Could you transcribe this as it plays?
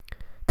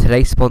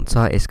Today's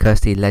sponsor is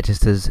Kirsty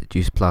Legister's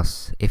Juice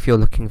Plus. If you're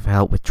looking for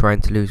help with trying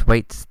to lose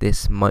weight,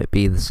 this might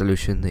be the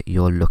solution that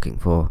you're looking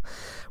for.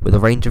 With a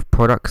range of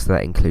products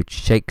that include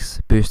shakes,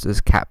 boosters,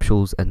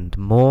 capsules and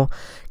more,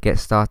 get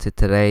started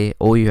today.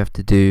 All you have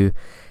to do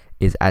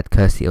is add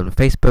Kirsty on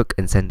Facebook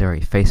and send her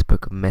a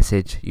Facebook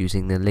message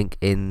using the link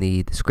in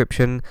the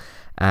description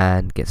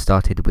and get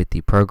started with the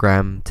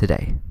program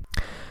today.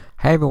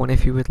 Hey everyone,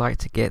 if you would like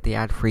to get the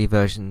ad-free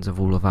versions of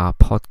all of our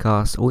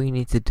podcasts, all you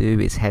need to do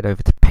is head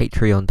over to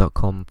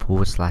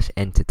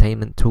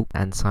patreon.com/entertainment talk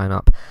and sign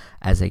up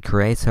as a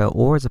creator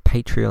or as a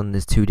Patreon.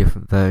 There's two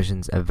different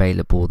versions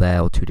available there,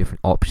 or two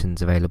different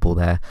options available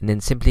there. And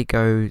then simply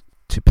go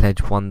to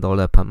pledge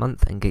 $1 per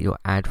month and get your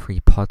ad-free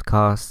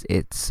podcast.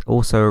 It's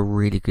also a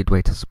really good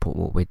way to support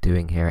what we're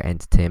doing here at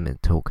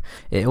Entertainment Talk.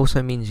 It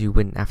also means you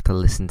wouldn't have to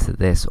listen to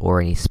this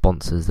or any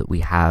sponsors that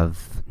we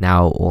have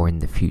now or in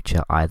the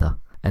future either.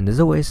 And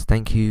as always,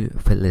 thank you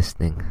for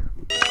listening.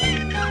 You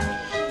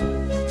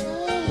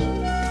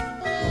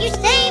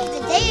saved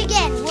the day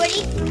again,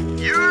 Woody.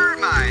 You're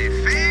my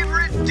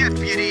favorite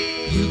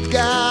deputy. You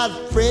got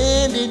a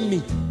friend in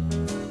me.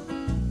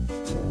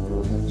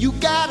 You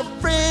got a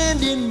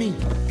friend in me.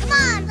 Come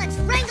on, let's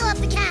wrangle up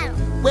the cattle.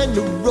 When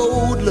the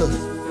road looks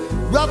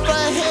rough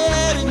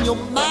ahead and you're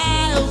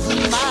miles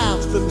and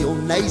miles from your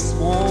nice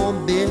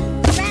warm bed,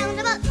 Round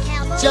them up,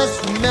 cowboy.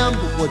 just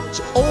remember what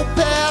your old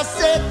pal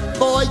said.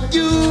 Boy,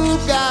 you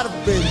got a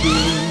friend in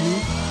me.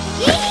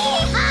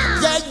 Yee-haw!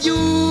 Yeah,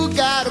 you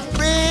got a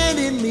friend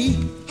in me.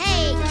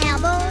 Hey,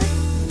 cowboy.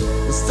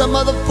 Some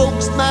other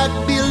folks might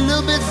be a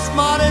little bit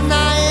smarter than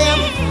I am,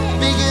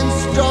 big and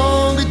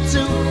stronger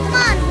too, Come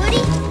on,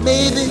 Woody.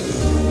 maybe,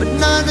 but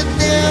none of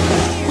them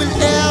will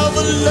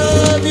ever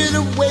love you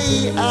the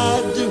way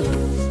I do.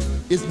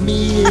 It's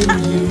me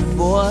and you,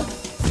 boy,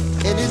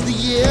 and as the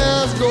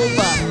years go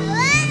by,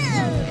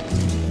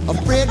 a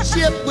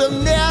friendship will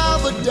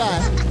never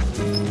die.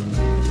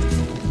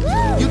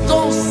 You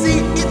gon' see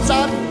it's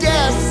our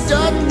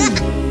destiny.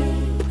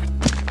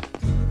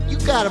 You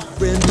got a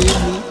friend in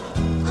me.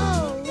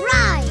 All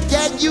right.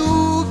 Yeah,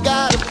 you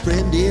got a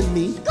friend in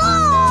me.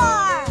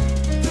 Score!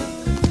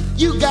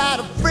 You got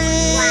a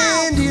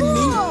friend in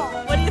me. Cool.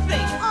 What do you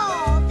think?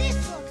 Oh,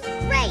 this looks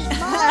great,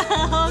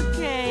 Mom.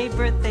 Okay,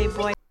 birthday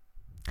boy.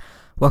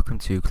 Welcome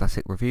to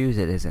Classic Reviews.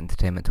 It is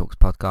Entertainment Talks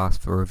podcast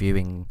for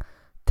reviewing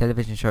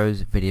television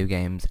shows, video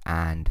games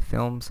and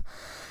films.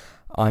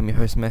 I'm your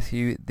host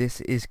Matthew.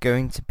 This is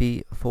going to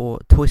be for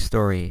Toy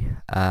Story,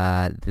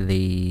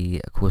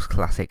 the of course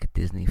classic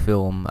Disney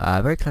film,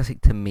 very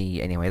classic to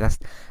me anyway. That's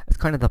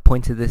kind of the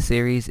point of this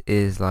series,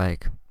 is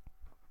like,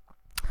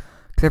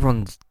 because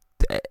everyone's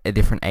a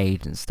different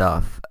age and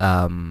stuff,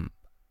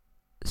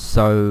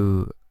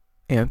 so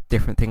you know,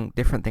 different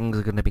things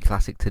are going to be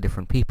classic to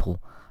different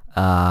people.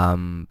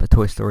 But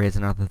Toy Story is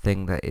another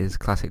thing that is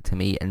classic to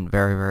me and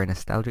very, very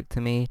nostalgic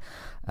to me.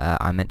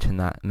 I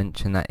mentioned that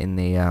in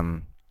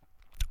the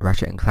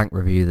Ratchet and Clank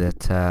review,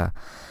 that a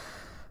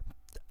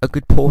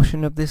good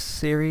portion of this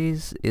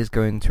series is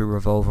going to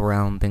revolve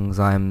around things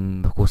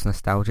I'm of course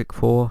nostalgic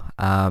for.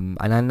 And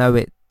I know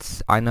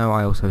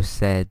I also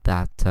said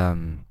that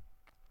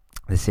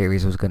the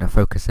series was going to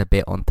focus a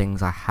bit on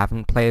things I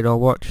haven't played or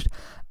watched,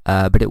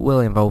 but it will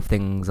involve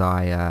things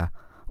I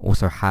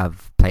also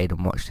have played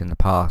and watched in the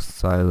past,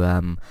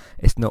 so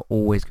it's not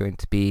always going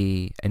to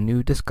be a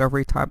new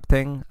discovery type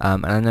thing,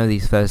 and I know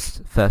these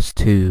first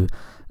two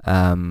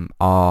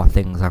are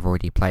things I've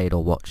already played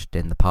or watched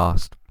in the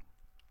past,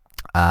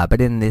 but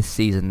in this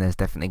season there's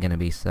definitely going to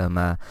be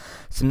some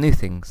new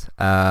things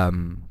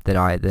that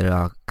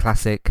are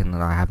classic and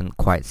that I haven't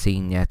quite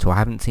seen yet, or I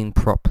haven't seen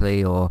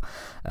properly, or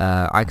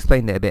I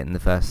explained it a bit in the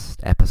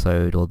first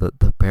episode, or the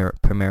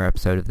premiere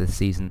episode of this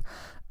season.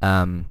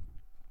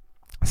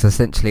 So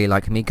essentially,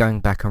 like me going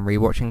back and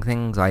rewatching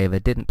things I either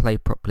didn't play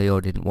properly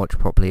or didn't watch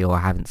properly, or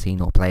haven't seen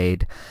or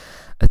played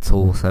at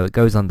all. So it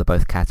goes under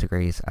both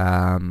categories.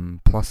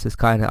 Plus, it's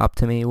kind of up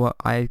to me what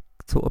I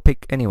sort of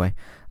pick anyway.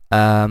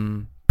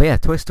 But yeah,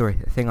 Toy Story,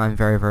 a thing I'm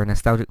very, very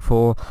nostalgic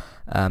for.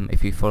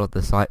 If you followed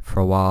the site for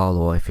a while,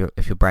 or if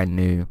you're brand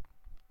new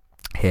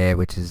here,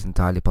 which is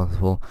entirely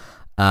possible,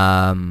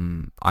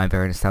 I'm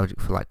very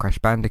nostalgic for like Crash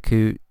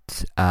Bandicoot,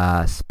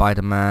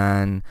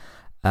 Spider-Man.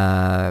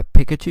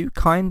 Pikachu,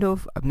 kind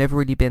of. I've never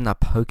really been a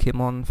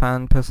Pokemon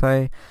fan per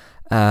se,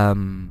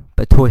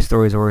 but Toy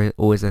Story is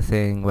always a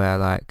thing where,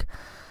 like,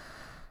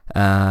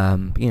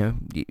 you know,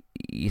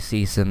 you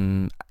see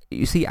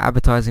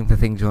advertising for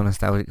things you're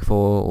nostalgic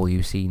for, or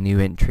you see new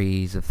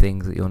entries of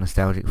things that you're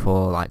nostalgic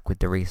for, like with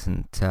the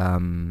recent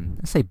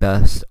let's say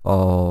burst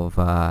of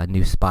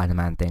new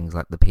Spider-Man things,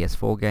 like the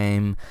PS4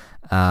 game,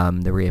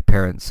 the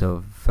reappearance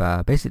of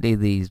basically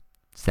the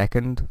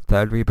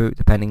third reboot,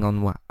 depending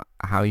on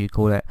how you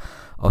call it,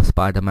 of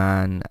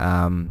Spider-Man,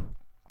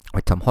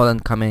 with Tom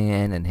Holland coming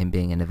in and him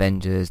being in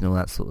Avengers and all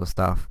that sort of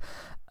stuff.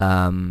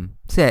 So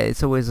yeah,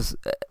 it's always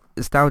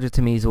nostalgia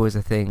to me is always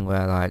a thing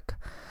where, like,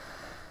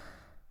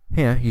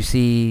 you know, you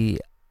see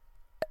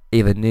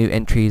either new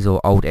entries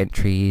or old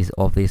entries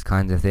of these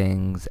kinds of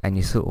things, and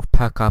you sort of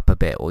perk up a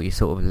bit, or you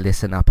sort of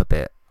listen up a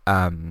bit.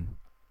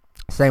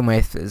 Same way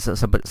if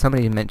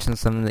somebody mentions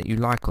something that you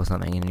like or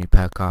something, and you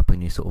perk up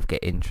and you sort of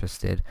get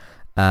interested.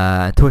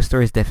 Toy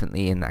Story is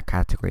definitely in that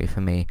category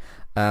for me.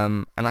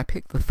 And I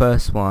picked the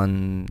first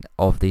one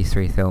of these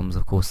three films.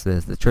 Of course,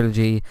 there's the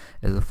trilogy.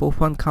 There's a fourth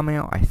one coming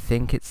out. I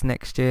think it's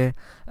next year.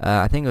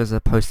 I think it was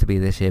supposed to be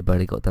this year,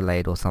 but it got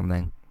delayed or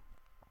something.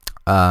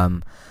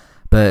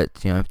 But,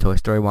 you know, Toy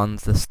Story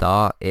 1's the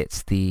start.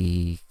 It's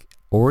the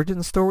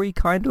origin story,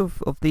 kind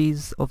of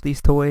these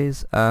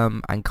toys,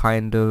 and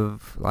kind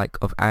of, like,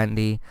 of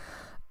Andy,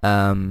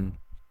 who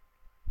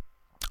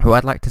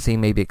I'd like to see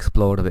maybe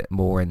explored a bit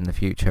more in the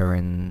future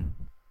in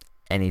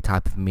any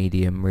type of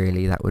medium,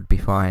 really. That would be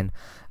fine.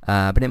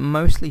 But it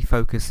mostly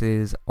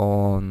focuses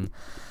on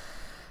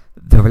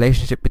the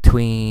relationship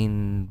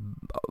between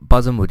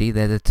Buzz and Woody.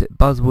 They're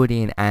Buzz,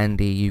 Woody, and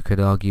Andy, you could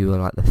argue, are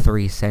like the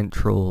three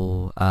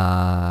central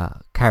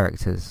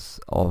characters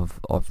of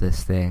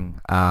this thing.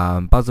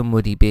 Buzz and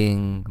Woody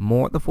being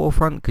more at the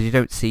forefront, because you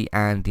don't see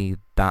Andy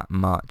that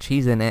much.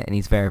 He's in it, and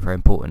he's very, very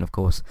important, of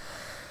course.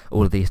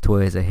 All of these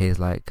toys are his,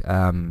 like,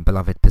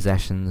 beloved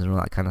possessions and all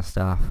that kind of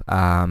stuff.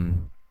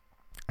 And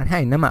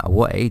hey, no matter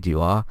what age you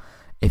are,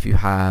 if you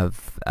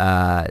have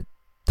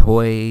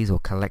toys or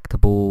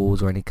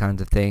collectibles or any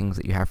kinds of things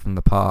that you have from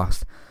the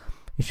past,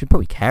 you should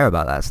probably care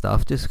about that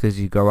stuff. Just because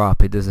you grow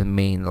up, it doesn't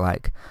mean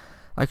like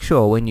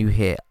sure, when you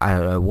hit, I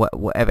don't know,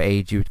 whatever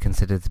age you would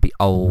consider to be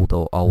old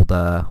or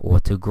older, or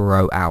to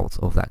grow out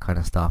of that kind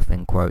of stuff,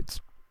 in quotes,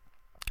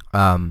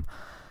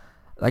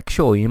 like,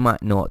 sure, you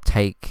might not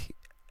take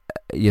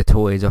your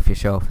toys off your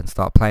shelf and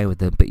start playing with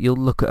them, but you'll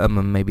look at them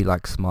and maybe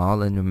like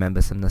smile and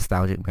remember some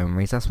nostalgic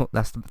memories. That's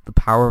the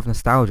power of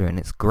nostalgia, and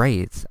it's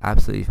great. It's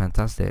absolutely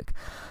fantastic.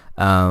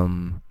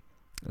 The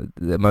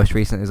most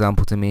recent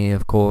example to me,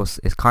 of course,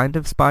 is kind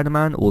of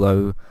Spider-Man,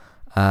 although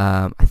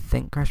I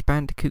think Crash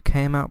Bandicoot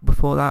came out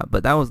before that,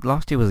 but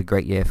last year was a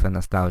great year for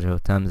nostalgia in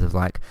terms of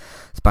like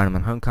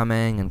Spider-Man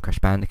Homecoming and Crash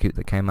Bandicoot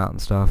that came out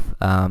and stuff.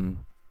 There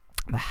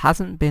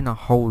hasn't been a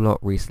whole lot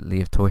recently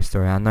of Toy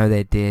Story. I know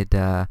they did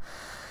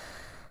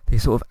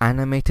these sort of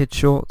animated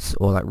shorts,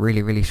 or like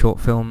really, really short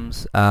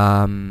films.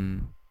 I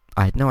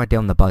had no idea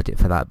on the budget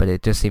for that, but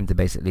it just seemed to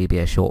basically be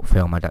a short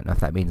film. I don't know if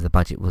that means the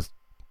budget was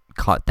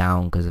cut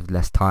down because of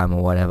less time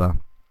or whatever.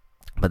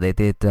 But they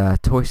did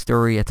Toy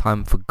Story A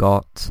Time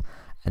Forgot,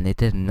 and they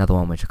did another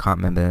one which I can't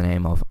remember the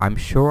name of. I'm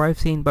sure I've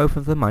seen both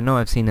of them. I know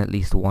I've seen at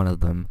least one of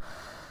them.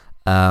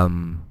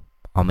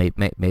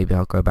 Maybe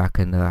I'll go back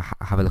and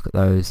have a look at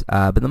those.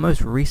 But the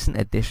most recent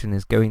addition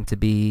is going to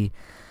be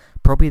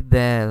probably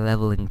their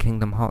level in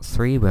Kingdom Hearts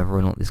 3, whether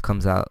or not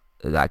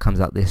that comes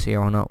out this year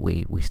or not,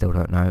 we still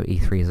don't know.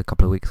 E3 is a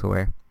couple of weeks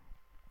away.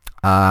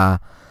 But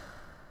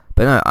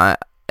no,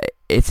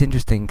 it's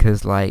interesting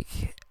because,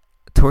 like,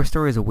 Toy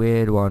Story is a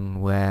weird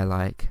one where,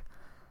 like,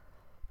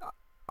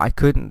 I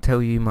couldn't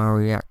tell you my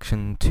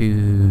reaction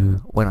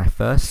to when I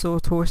first saw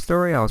Toy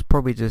Story. I was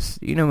probably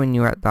just, you know, when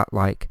you're at that,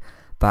 like,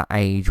 that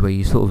age where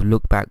you sort of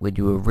look back when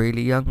you were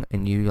really young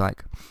and you,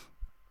 like,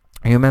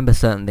 you remember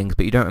certain things,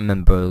 but you don't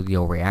remember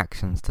your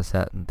reactions to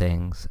certain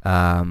things.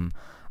 I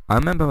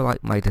remember,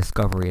 like, my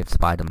discovery of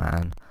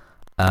Spider-Man,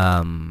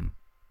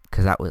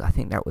 because I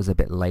think that was a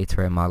bit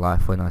later in my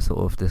life when I sort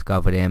of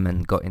discovered him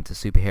and got into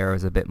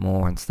superheroes a bit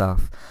more and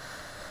stuff.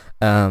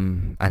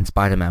 And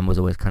Spider-Man was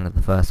always kind of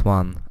the first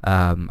one.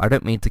 I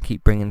don't mean to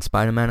keep bringing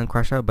Spider-Man and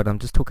Crash out, but I'm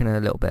just talking a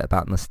little bit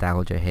about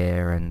nostalgia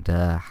here and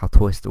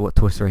what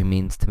Toy Story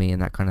means to me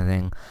and that kind of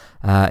thing.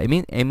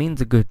 It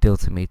means a good deal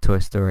to me, Toy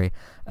Story.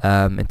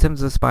 In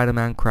terms of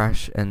Spider-Man,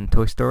 Crash, and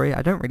Toy Story,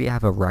 I don't really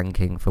have a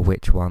ranking for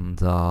which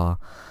ones are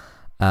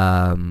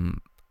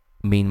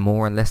mean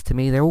more and less to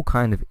me. They're all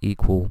kind of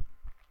equal.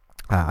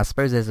 I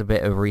suppose there's a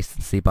bit of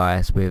recency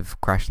bias with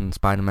Crash and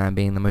Spider-Man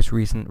being the most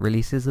recent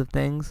releases of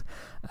things,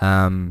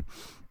 and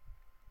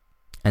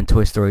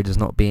Toy Story just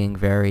not being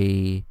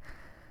very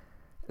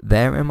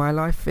there in my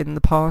life in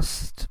the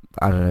past,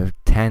 I don't know,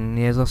 10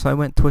 years or so.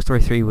 When Toy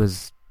Story 3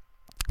 was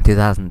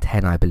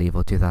 2010, I believe,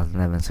 or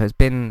 2011, so it's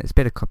been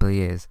a couple of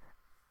years.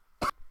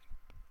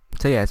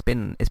 So yeah, it's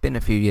been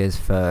a few years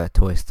for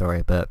Toy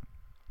Story, but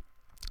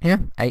yeah,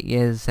 8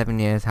 years, 7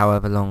 years,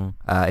 however long.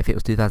 If it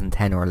was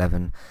 2010 or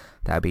 11,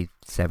 that would be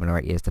 7 or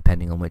 8 years,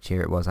 depending on which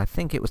year it was. I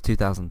think it was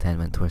 2010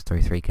 when Toy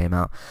Story 3 came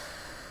out.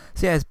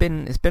 So yeah, it's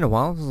been a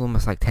while. It's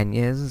almost like 10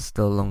 years. It's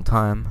still a long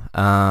time.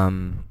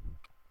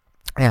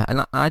 Yeah,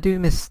 and I do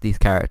miss these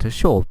characters.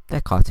 Sure,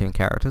 they're cartoon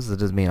characters. That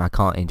doesn't mean I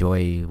can't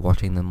enjoy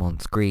watching them on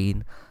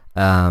screen.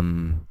 Yeah,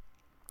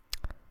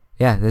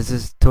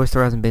 Toy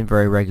Story hasn't been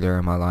very regular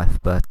in my life,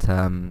 but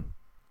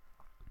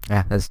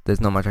yeah,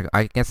 there's not much.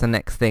 I guess the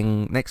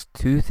next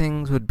two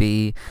things would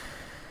be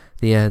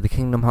the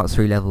Kingdom Hearts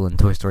 3 level and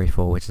Toy Story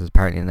 4, which is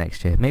apparently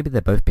next year. Maybe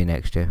they'll both be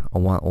next year,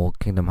 or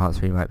Kingdom Hearts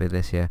 3 might be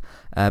this year.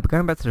 But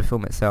going back to the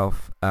film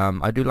itself,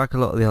 I do like a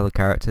lot of the other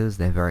characters.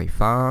 They're very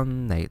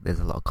fun. There's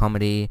a lot of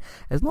comedy.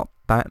 There's not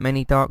that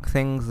many dark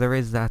things. There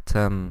is that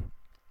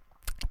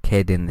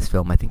kid in this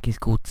film. I think he's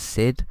called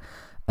Sid.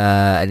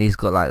 and he's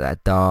got like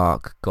that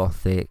dark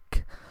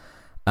gothic,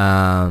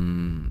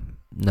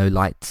 no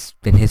lights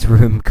in his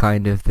room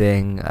kind of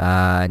thing.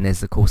 And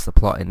there's of course the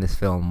plot in this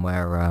film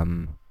where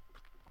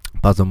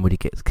Buzz and Woody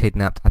gets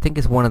kidnapped. I think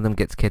it's one of them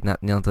gets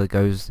kidnapped and the other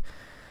goes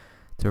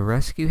to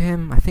rescue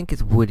him. I think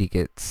it's Woody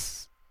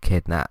gets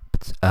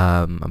kidnapped,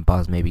 and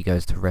Buzz maybe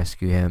goes to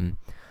rescue him.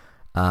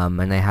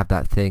 And they have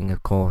that thing,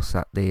 of course,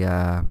 at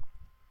the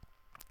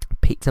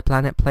Pizza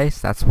Planet place.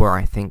 That's where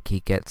I think he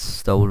gets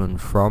stolen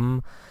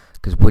from,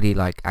 because Woody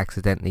like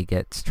accidentally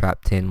gets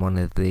trapped in one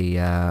of the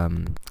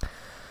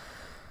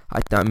I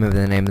don't remember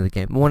the name of the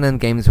game. One of the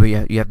games where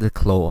you have the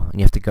claw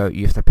and you have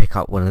to pick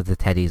up one of the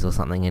teddies or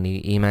something, and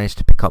he managed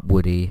to pick up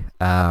Woody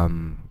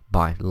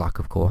by luck,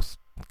 of course,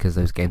 because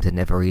those games are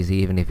never easy,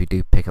 even if you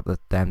do pick up the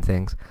damn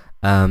things.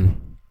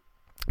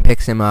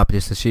 Picks him up,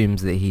 just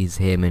assumes that he's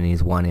him and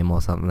he's won him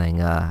or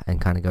something,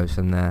 and kind of goes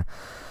from there.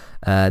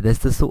 There's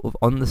the sort of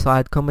on the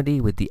side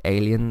comedy with the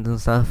aliens and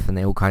stuff, and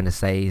they all kind of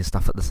say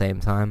stuff at the same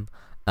time.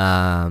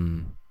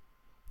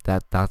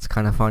 That's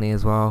kind of funny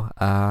as well.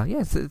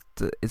 Yeah,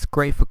 it's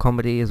great for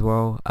comedy as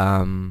well.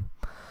 And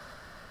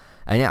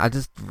yeah, I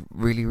just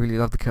really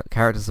love the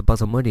characters of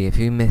Buzz and Woody. If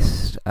you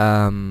missed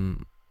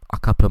a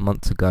couple of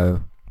months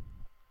ago,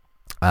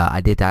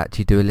 I did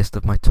actually do a list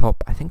of my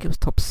top, I think it was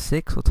top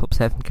 6 or top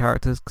 7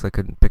 characters, because I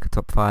couldn't pick a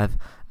top 5.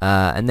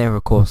 And they're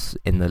of course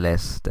in the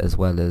list, as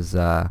well as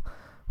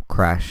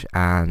Crash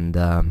and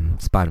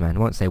Spider-Man. I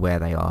won't say where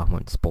they are, I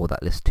won't spoil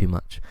that list too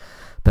much.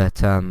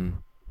 But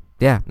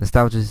yeah,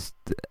 nostalgia's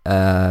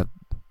a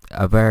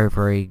very,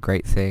 very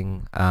great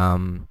thing.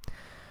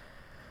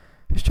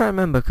 Just trying to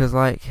remember, because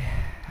like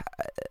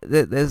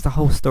there's the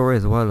whole story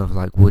as well of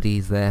like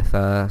Woody's there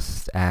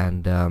first,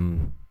 and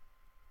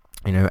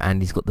you know,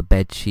 Andy's got the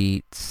bed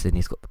sheets and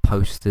he's got the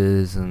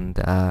posters, and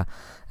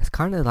it's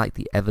kind of like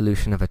the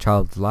evolution of a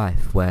child's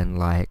life when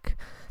like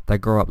they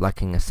grow up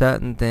liking a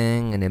certain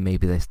thing, and then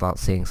maybe they start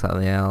seeing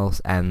something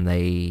else, and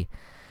they,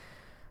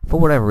 for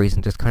whatever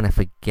reason, just kind of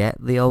forget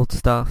the old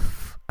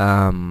stuff.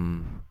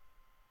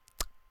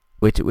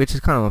 Which is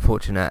kind of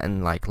unfortunate,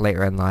 and like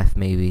later in life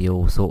maybe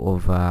you'll sort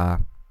of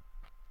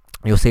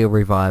you'll see a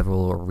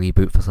revival or a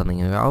reboot for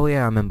something, and you go, oh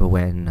yeah, I remember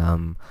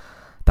when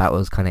that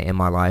was kind of in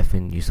my life,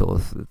 and you sort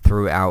of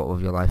threw it out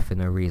of your life for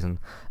no reason.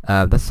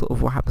 That's sort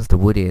of what happens to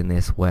Woody in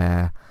this,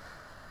 where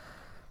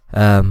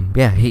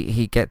yeah,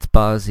 he gets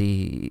Buzz,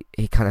 he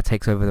kind of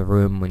takes over the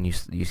room when you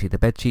see the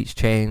bed sheets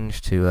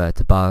change to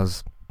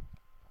Buzz.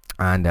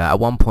 And at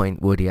one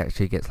point, Woody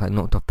actually gets like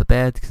knocked off the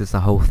bed, because it's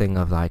the whole thing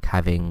of like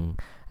having,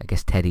 I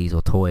guess, teddies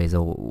or toys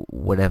or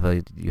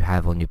whatever you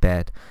have on your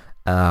bed,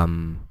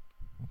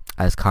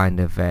 as kind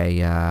of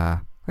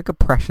a like a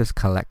precious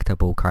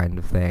collectible kind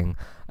of thing,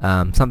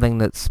 something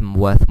that's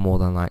worth more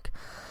than like,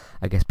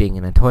 I guess, being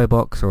in a toy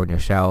box or on your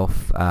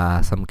shelf.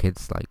 Some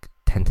kids like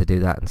tend to do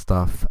that and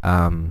stuff.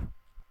 But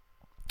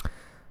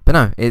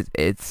no,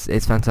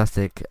 it's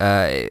fantastic.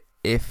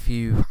 If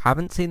you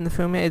haven't seen the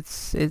film yet,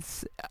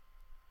 it's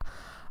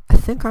I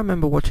think I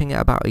remember watching it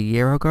about a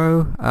year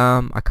ago.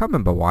 I can't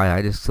remember why.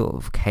 I just sort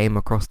of came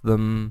across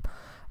them,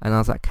 and I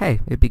was like, hey,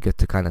 it'd be good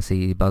to kind of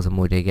see Buzz and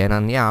Woody again.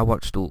 And yeah, I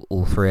watched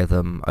all 3 of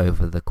them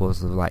over the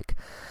course of like,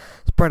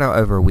 spread out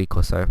over a week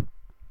or so.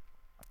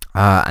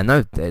 I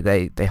know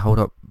they hold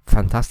up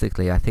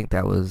fantastically. I think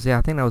that was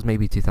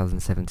maybe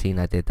 2017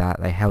 I did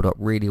that. They held up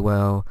really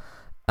well.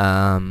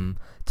 In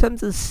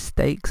terms of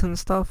stakes and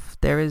stuff,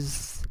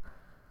 there's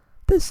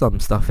some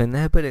stuff in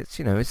there, but it's,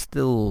 you know, it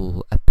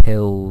still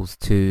appeals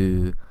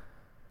to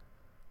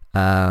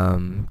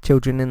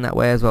children in that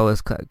way, as well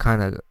as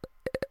kind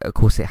of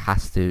course it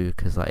has to,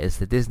 because like it's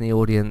the Disney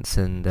audience,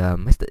 and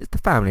it's the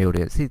family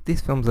audience.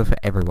 These films are for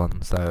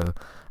everyone, so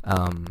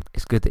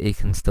it's good that he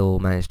can still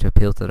manage to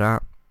appeal to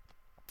that.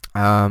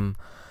 I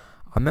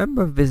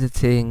remember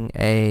visiting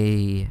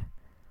I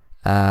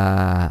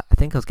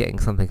think I was getting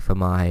something for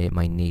my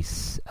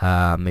niece,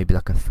 maybe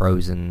like a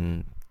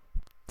Frozen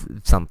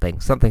something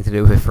to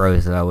do with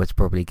Frozen I was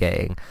probably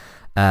getting,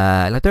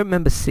 and I don't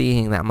remember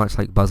seeing that much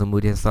like Buzz and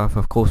Woody and stuff.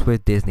 Of course,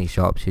 with Disney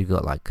shops you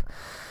got like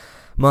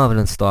Marvel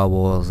and Star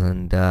Wars,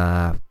 and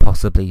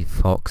possibly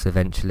Fox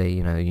eventually.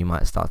 You know, you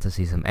might start to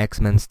see some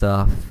X-Men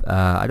stuff.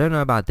 I don't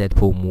know about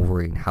Deadpool and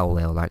Wolverine, how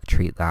they'll like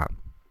treat that,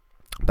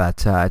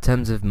 but in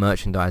terms of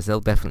merchandise,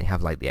 they'll definitely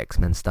have like the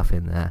X-Men stuff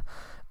in there.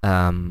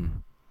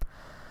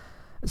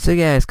 So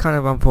yeah, it's kind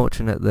of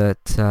unfortunate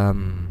that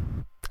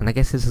and I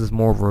guess this is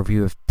more of a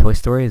review of Toy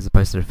Story as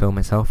opposed to the film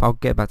itself. I'll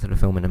get back to the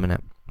film in a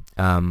minute.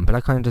 But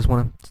I kind of just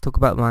want to talk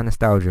about my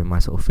nostalgia and my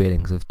sort of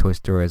feelings of Toy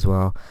Story as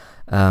well.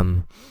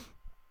 But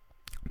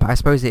I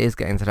suppose it is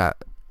getting to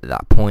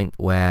that point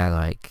where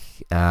like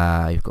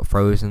you've got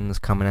Frozen's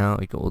coming out,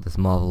 you've got all this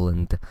Marvel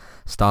and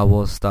Star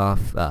Wars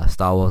stuff.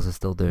 Star Wars is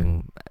still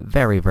doing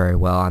very, very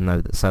well. I know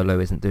that Solo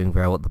isn't doing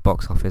very well at the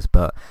box office,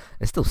 but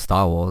it's still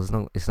Star Wars.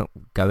 It's not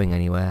going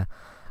anywhere.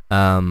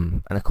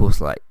 And of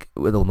course, like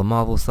with all the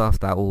Marvel stuff,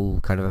 that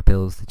all kind of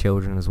appeals to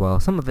children as well.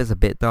 Some of it's a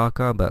bit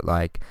darker, but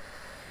like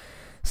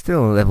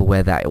still on a level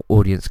where that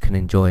audience can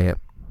enjoy it.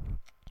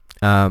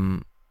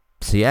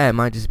 So yeah, it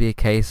might just be a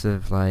case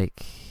of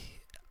like,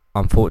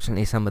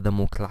 unfortunately, some of the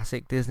more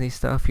classic Disney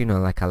stuff, you know,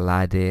 like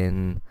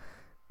Aladdin,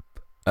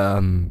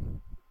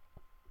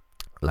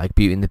 like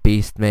Beauty and the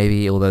Beast,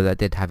 maybe. Although that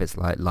did have its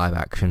like live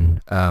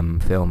action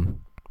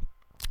film.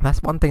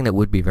 That's one thing that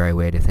would be very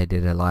weird if they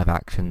did a live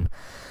action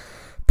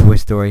Toy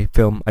Story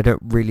film. I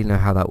don't really know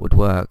how that would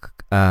work.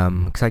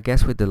 Because I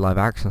guess with the live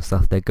action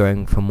stuff, they're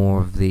going for more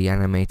of the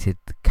animated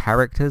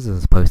characters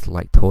as opposed to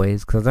like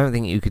toys. Because I don't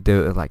think you could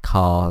do it with like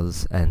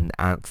Cars and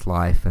Ants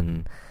Life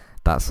and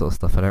that sort of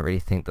stuff. I don't really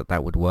think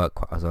that would work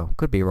quite as well.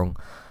 Could be wrong.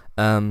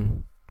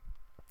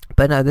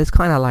 But no, there's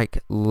kind of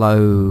like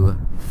low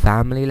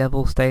family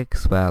level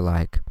stakes where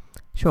like,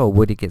 sure,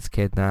 Woody gets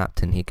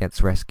kidnapped and he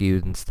gets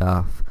rescued and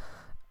stuff.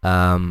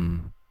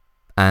 And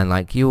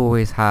like you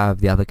always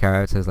have the other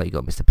characters, like you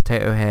got Mr.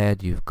 Potato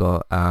Head, you've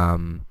got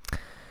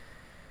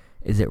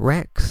is it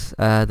Rex,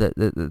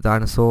 the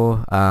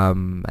dinosaur,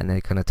 and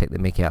they kind of take the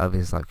mickey out of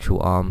his like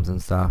short arms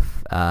and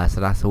stuff, so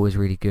that's always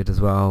really good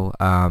as well.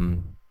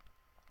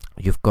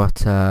 You've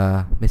got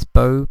Miss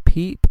Bo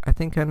Peep, I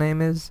think her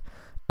name is.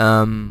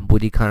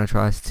 Woody kind of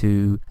tries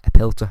to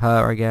appeal to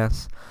her, I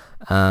guess,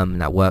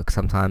 and that works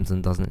sometimes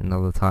and doesn't in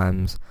other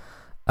times.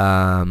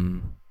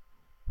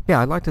 Yeah,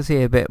 I'd like to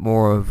see a bit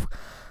more of,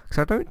 because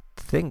I don't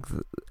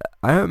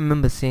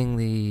remember seeing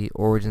the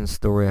origin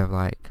story of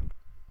like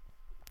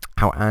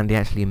how Andy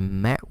actually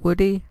met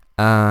Woody,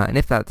 and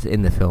if that's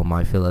in the film,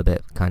 I feel a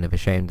bit kind of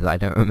ashamed that I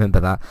don't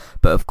remember that.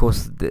 But of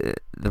course, the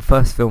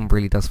first film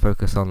really does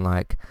focus on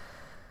like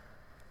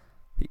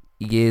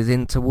years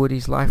into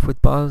Woody's life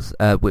with Buzz,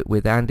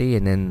 with Andy,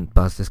 and then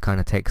Buzz just kind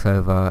of takes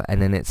over,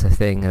 and then it's a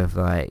thing of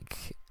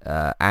like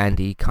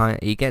Andy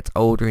he gets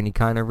older and he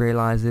kind of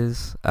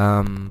realizes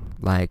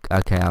like,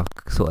 okay, I've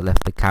sort of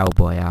left the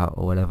cowboy out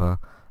or whatever,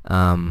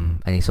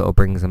 and he sort of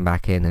brings them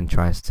back in and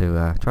tries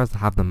to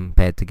have them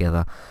paired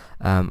together.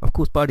 Of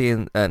course, Buzz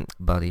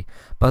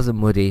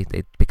and Woody,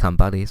 they become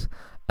buddies.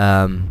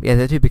 Yeah,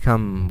 they do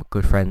become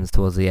good friends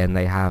towards the end.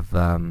 They have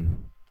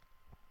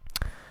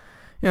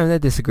their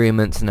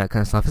disagreements and that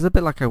kind of stuff. It's a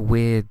bit like a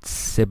weird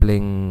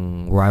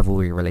sibling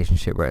rivalry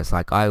relationship where it's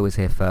like, I was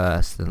here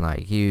first and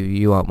like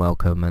you aren't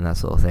welcome and that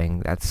sort of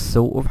thing. That's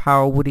sort of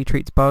how Woody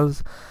treats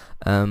Buzz.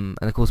 And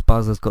of course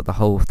Buzz has got the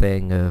whole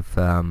thing of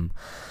I'm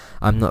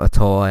not a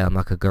toy, I'm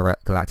like a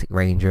galactic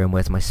ranger, and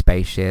where's my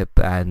spaceship?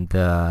 And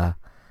I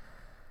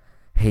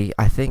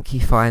think he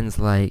finds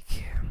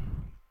like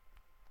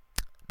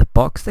the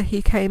box that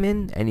he came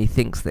in, and he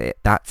thinks that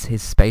that's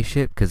his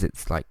spaceship because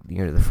it's like,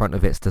 the front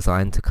of it's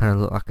designed to kind of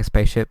look like a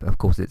spaceship. Of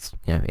course it's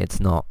it's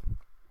not.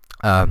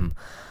 And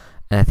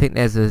I think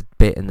there's a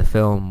bit in the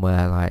film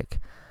where like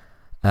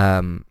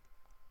part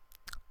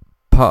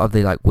of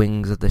the like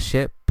wings of the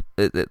ship,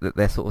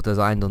 they're sort of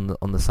designed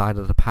on the side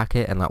of the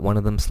packet, and like one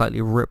of them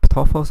slightly ripped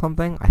off or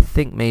something. I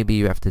think maybe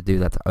you have to do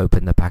that to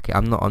open the packet.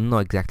 I'm not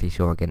exactly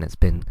sure. Again, it's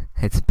been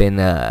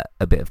a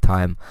bit of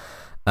time.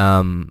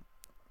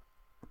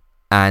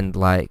 And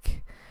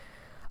like,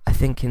 I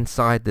think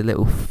inside the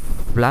little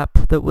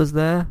flap that was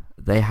there,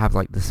 they have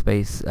like the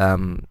space,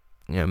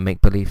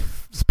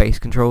 make-believe space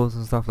controls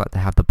and stuff. Like they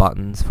have the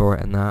buttons for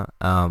it and that.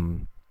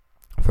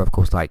 For of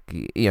course, like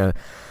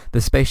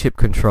the spaceship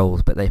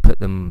controls, but they put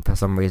them for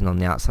some reason on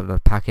the outside of the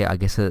packet. I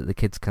guess so that the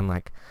kids can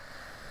like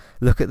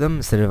look at them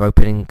instead of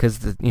opening, because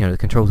the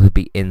controls would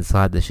be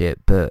inside the ship.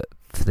 But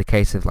for the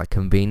case of like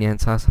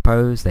convenience, I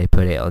suppose they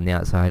put it on the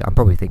outside. I'm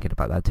probably thinking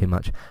about that too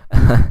much.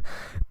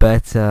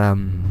 But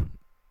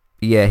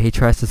yeah, he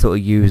tries to sort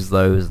of use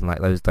those, and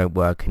like those don't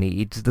work, and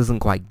he just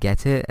doesn't quite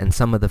get it. And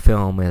some of the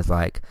film is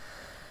like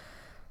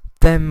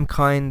them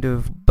kind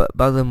of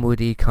Buzz and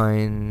Woody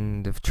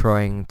kind of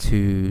trying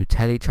to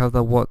tell each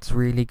other what's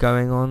really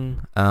going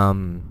on.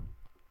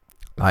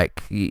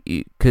 Like,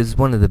 because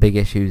one of the big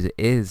issues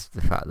is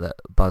the fact that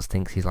Buzz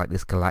thinks he's like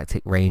this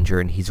galactic ranger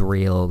and he's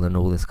real and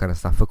all this kind of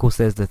stuff. Of course,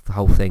 there's the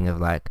whole thing of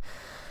like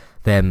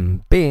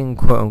them being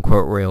quote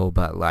unquote real,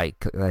 but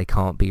like they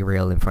can't be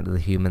real in front of the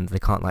humans. They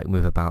can't like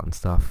move about and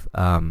stuff.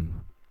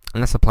 And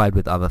that's applied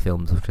with other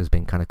films, which has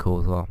been kind of cool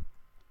as well.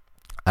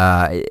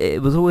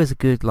 It was always a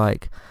good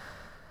like.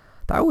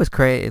 That always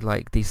created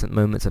like decent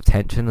moments of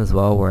tension as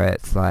well, where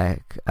it's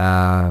like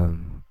I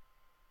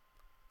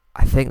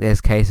think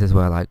there's cases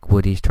where like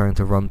Woody's trying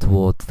to run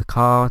towards the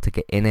car to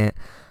get in it,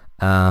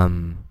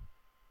 and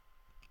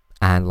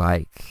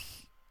like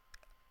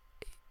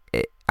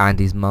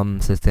Andy's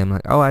mum says to him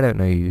like, "Oh, I don't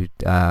know you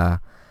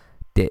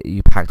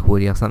packed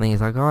Woody or something."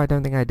 He's like, "Oh, I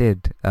don't think I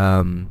did."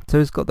 So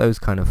it's got those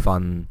kind of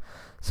fun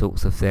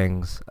sorts of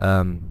things.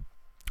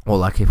 Or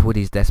like if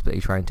Woody's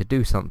desperately trying to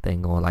do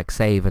something, or like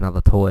save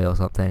another toy or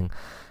something,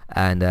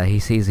 and he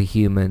sees a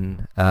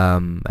human,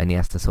 and he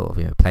has to sort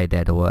of play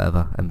dead or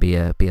whatever, and be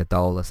a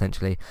doll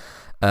essentially.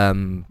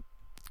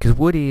 Because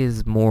Woody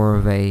is more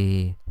of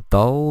a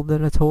doll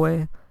than a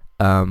toy.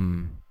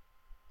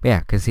 Yeah,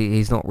 because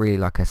he's not really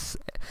like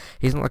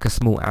he's not like a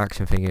small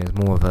action figure. He's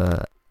more of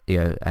a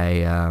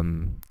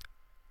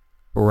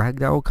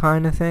ragdoll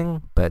kind of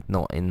thing, but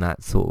not in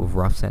that sort of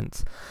rough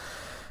sense.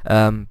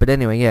 But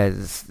anyway, yeah.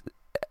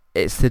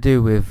 it's to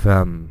do with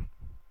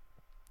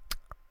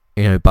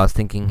Buzz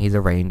thinking he's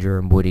a ranger,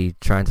 and Woody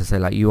trying to say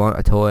like, you want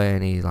a toy,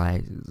 and he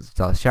like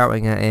starts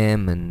shouting at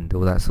him and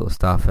all that sort of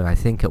stuff. And I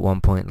think at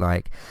one point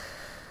like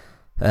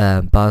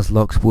Buzz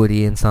locks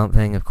Woody in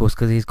something, of course,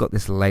 because he's got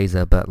this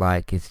laser, but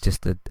like it's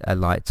just a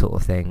light sort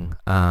of thing.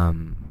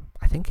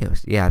 I think it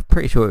was, I'm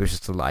pretty sure it was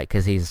just a light,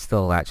 because he's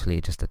still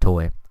actually just a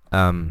toy.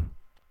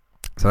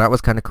 So that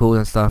was kind of cool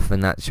and stuff,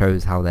 and that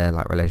shows how their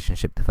like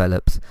relationship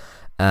develops.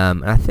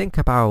 And I think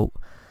about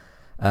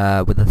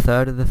with a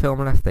third of the film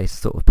left, they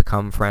sort of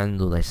become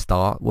friends, or they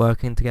start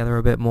working together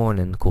a bit more, and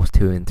then of course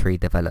 2 and 3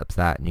 develops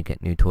that, and you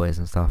get new toys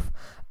and stuff.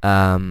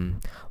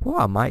 What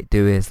I might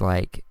do is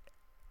like,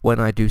 when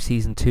I do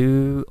season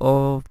 2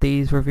 of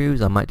these reviews,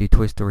 I might do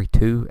Toy Story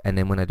 2, and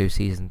then when I do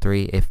season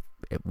 3, if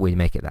we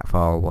make it that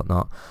far or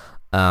whatnot,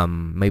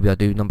 maybe I'll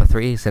do number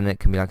 3, so then it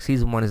can be like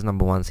season 1 is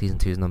number 1, season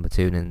 2 is number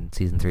 2, and then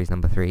season 3 is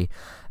number 3.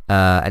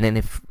 And then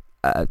if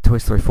Toy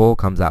Story 4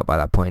 comes out by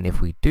that point,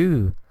 if we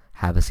do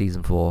have a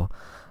season 4,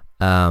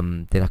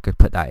 then I could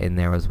put that in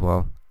there as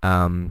well.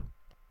 And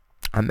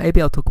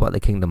maybe I'll talk about the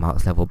Kingdom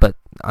Hearts level, but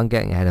I'm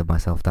getting ahead of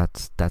myself.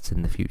 That's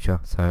in the future.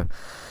 So,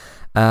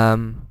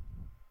 I'm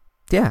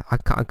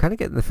kind of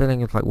getting the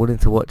feeling of like wanting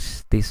to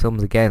watch these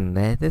films again.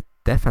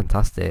 They're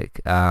fantastic.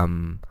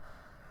 Might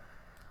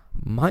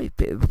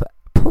be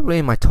probably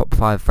in my top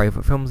 5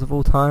 favorite films of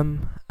all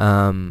time.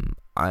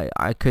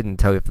 I couldn't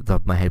tell you off the top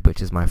of my head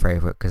which is my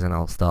favorite, because then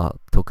I'll start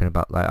talking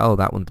about like, oh,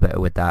 that one's better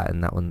with that,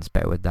 and that one's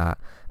better with that.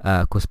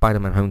 Of course,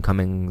 Spider-Man: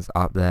 Homecoming's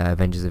up there,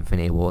 Avengers: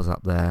 Infinity War's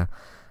up there,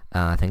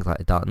 things like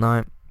The Dark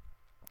Knight.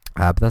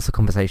 But that's a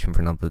conversation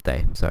for another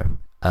day. So,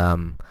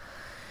 I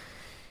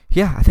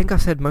think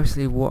I've said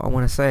mostly what I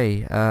want to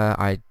say.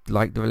 I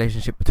like the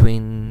relationship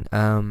between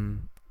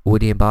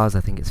Woody and Buzz.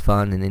 I think it's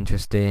fun and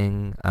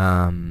interesting.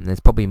 There's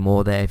probably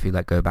more there if you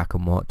like go back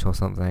and watch or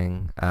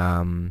something.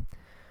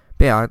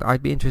 But yeah,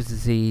 I'd be interested to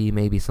see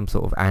maybe some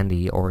sort of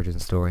Andy origin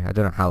story. I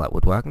don't know how that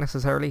would work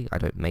necessarily. I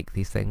don't make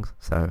these things,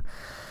 so.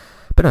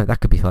 But no,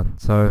 that could be fun.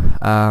 So,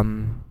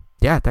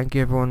 thank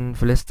you everyone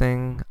for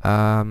listening.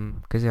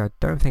 Because I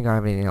don't think I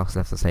have anything else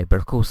left to say. But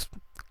of course,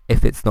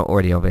 if it's not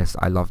already obvious,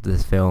 I loved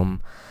this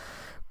film.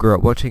 Grew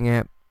up watching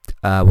it.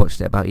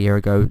 Watched it about a year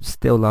ago.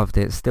 Still loved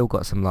it. Still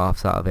got some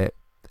laughs out of it.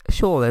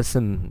 Sure, it's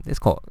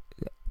got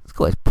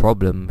its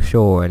problem,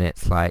 sure, and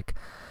it's like,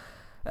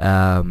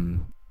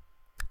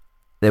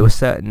 there were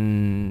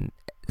certain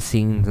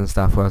scenes and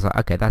stuff where I was like,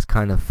 okay, that's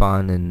kind of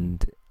fun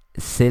and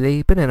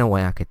silly, but in a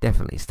way I could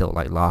definitely still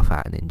like laugh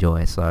at and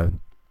enjoy, so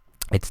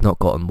it's not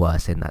gotten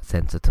worse in that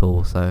sense at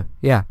all. So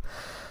yeah,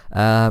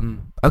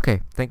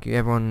 okay, thank you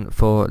everyone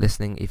for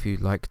listening. If you'd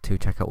like to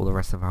check out all the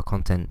rest of our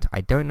content, I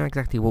don't know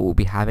exactly what we'll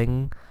be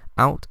having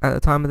out at the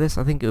time of this.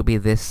 I think it'll be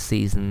this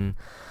season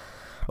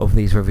of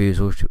these reviews,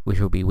 which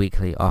will be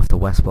weekly after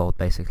Westworld,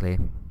 basically.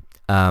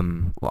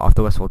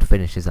 After Westworld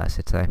finishes, I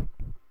should say.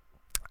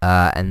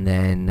 And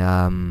then,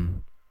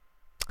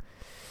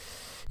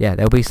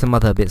 there'll be some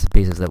other bits and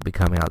pieces that will be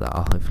coming out that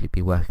I'll hopefully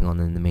be working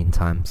on in the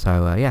meantime.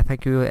 So,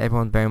 thank you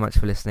everyone very much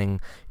for listening.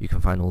 You can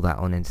find all that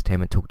on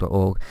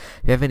entertainmenttalk.org.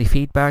 If you have any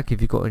feedback,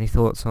 if you've got any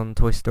thoughts on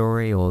Toy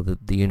Story or the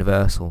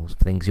universe, or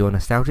things you're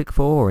nostalgic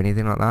for or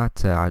anything like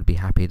that, I'd be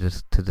happy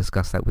to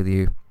discuss that with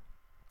you.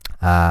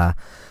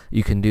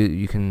 You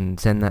can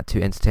send that to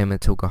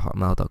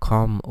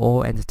entertainmenttalk@hotmail.com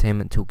or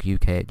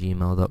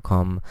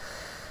entertainmenttalkuk@gmail.com.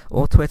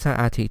 or Twitter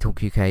at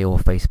eTalkUK, or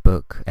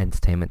Facebook,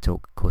 Entertainment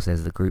Talk. Of course,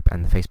 there's the group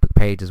and the Facebook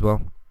page as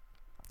well.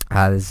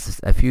 There's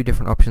a few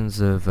different options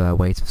of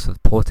ways of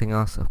supporting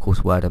us. Of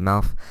course, word of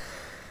mouth.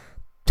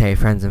 Tell your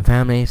friends and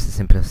family. It's the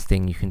simplest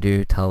thing you can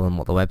do. Tell them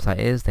what the website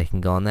is. They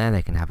can go on there.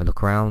 They can have a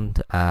look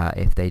around.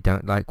 If they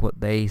don't like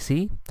what they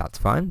see, that's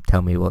fine.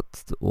 Tell me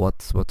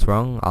what's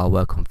wrong. I'll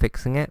work on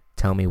fixing it.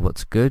 Tell me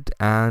what's good,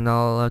 and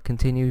I'll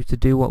continue to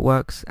do what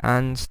works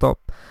and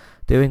stop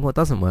doing what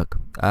doesn't work.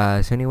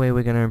 So anyway,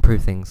 we're going to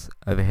improve things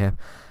over here.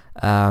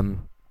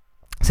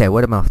 So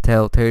word of mouth,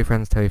 tell your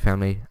friends, tell your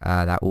family.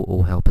 That will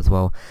all help as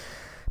well.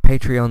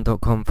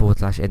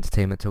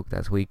 Patreon.com/entertainment talk.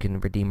 That's where you can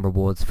redeem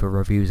rewards for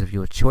reviews of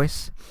your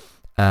choice,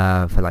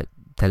 for like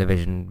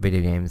television,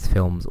 video games,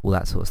 films, all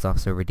that sort of stuff.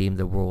 So redeem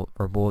the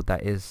reward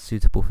that is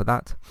suitable for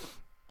that.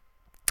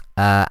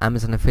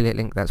 Amazon affiliate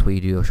link, that's where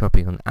you do your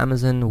shopping on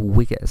Amazon.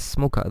 We get a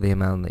small cut of the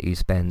amount that you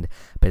spend,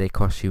 but it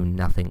costs you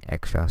nothing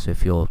extra. So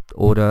if your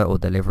order or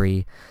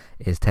delivery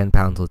is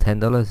 £10 or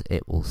 $10,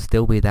 it will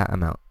still be that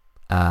amount.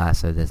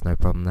 So there's no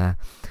problem there.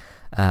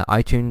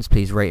 iTunes,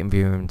 please rate and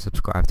view and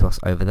subscribe to us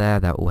over there.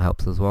 That all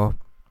helps as well.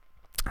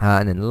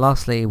 And then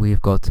lastly,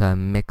 we've got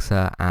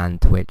Mixer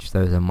and Twitch.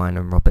 Those are mine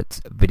and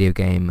Robert's video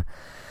game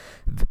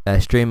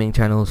streaming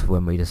channels for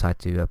when we decide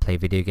to play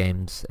video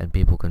games, and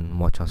people can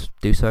watch us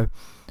do so.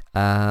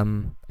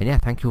 And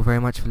thank you all very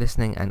much for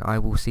listening, and I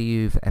will see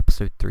you for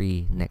episode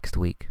 3 next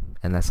week,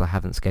 unless I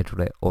haven't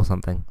scheduled it or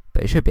something,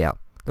 but it should be out.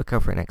 Look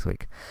out for it next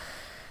week.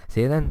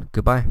 See you then.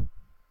 Goodbye.